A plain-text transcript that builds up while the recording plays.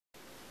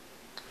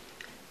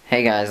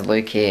Hey guys,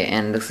 Luke here,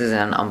 and this is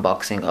an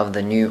unboxing of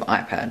the new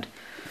iPad.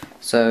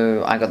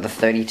 So I got the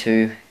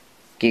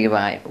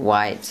 32GB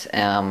white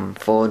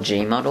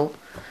 4G model.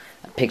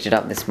 I picked it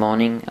up this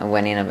morning. I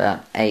went in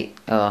about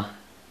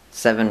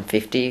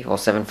 7:50 or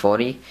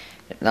 7:40.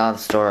 The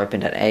store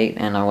opened at 8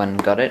 and I went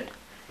and got it.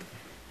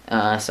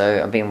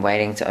 So I've been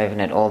waiting to open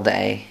it all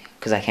day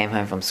because I came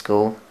home from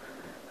school.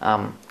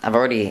 I've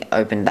already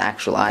opened the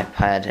actual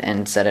iPad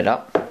and set it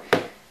up,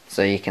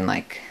 so you can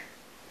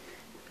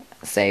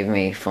save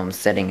me from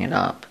setting it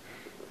up,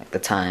 the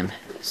time.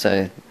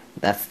 So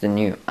that's the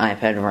new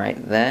iPad right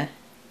there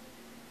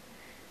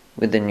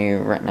with the new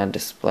Retina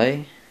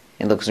display.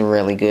 It looks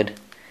really good,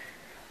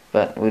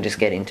 but we'll just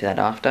get into that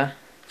after.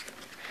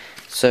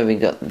 So we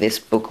got this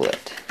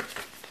booklet.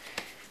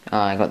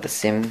 I got the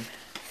SIM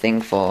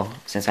thing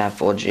since I have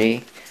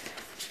 4G.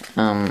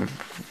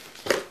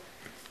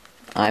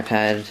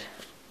 iPad,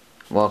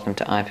 welcome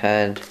to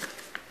iPad.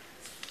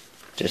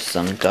 Just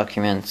some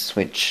documents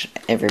which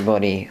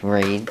everybody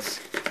reads,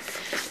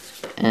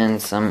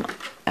 and some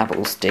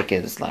Apple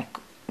stickers like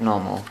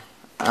normal.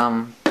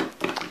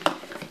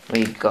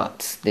 We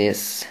got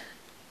this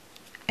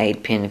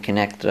 8-pin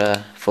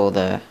connector for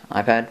the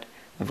iPad.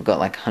 I've got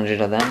like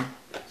 100 of them,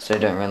 so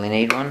don't really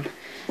need one.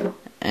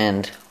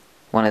 And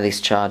one of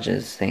these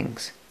chargers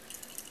things.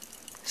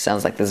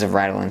 Sounds like there's a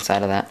rattle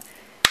inside of that.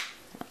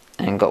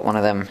 And got one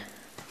of them.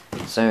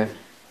 So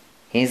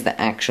here's the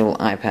actual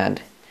iPad.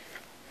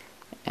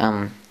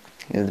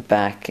 In the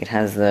back it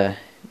has the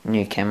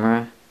new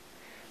camera.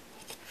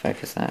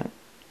 Focus that.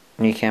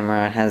 New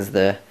camera. It has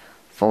the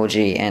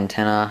 4G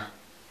antenna,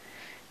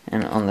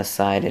 and on the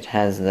side it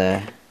has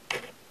the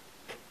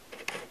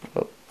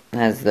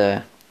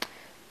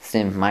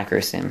SIM, micro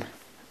SIM.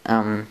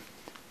 Yeah,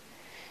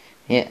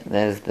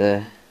 there's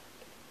the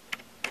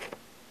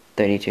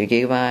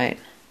 32GB.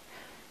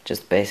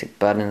 Just basic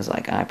buttons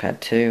like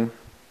iPad 2.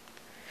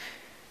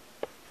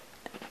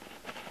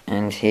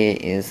 And here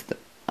is the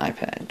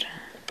iPad.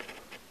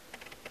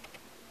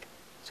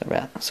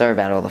 Sorry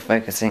about all the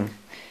focusing.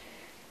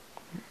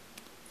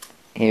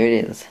 Here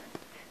it is.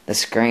 The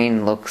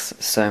screen looks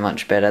so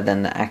much better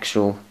than the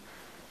actual,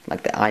 the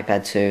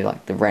iPad 2,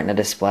 the Retina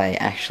display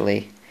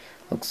actually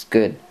looks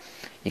good.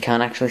 You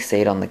can't actually see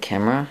it on the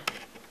camera,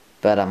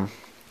 but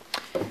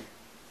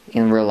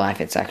in real life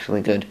it's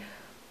actually good.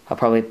 I'll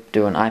probably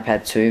do an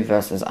iPad 2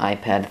 versus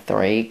iPad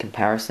 3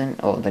 comparison,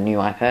 or the new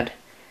iPad,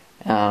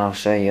 and I'll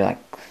show you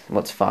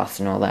what's fast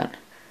and all that.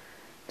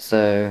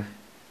 So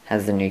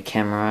has the new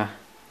camera,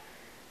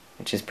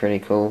 which is pretty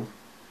cool.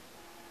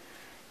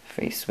 If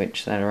we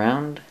switch that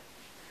around,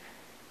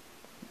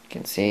 you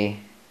can see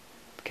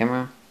the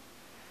camera.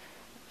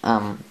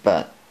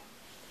 But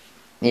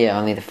yeah,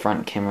 only the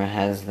front camera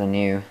has the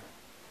new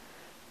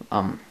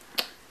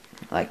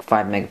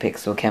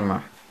 5-megapixel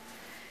camera.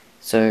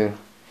 So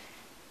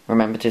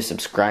remember to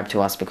subscribe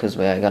to us, because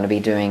we're going to be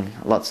doing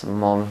lots of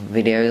more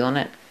videos on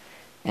it,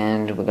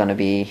 and we're going to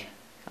be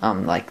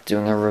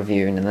doing a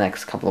review in the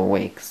next couple of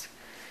weeks.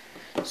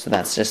 So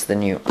that's just the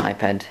new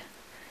iPad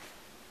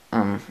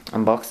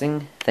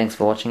unboxing. Thanks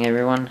for watching,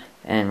 everyone,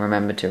 and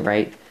remember to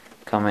rate,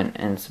 comment,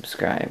 and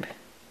subscribe.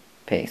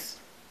 Peace.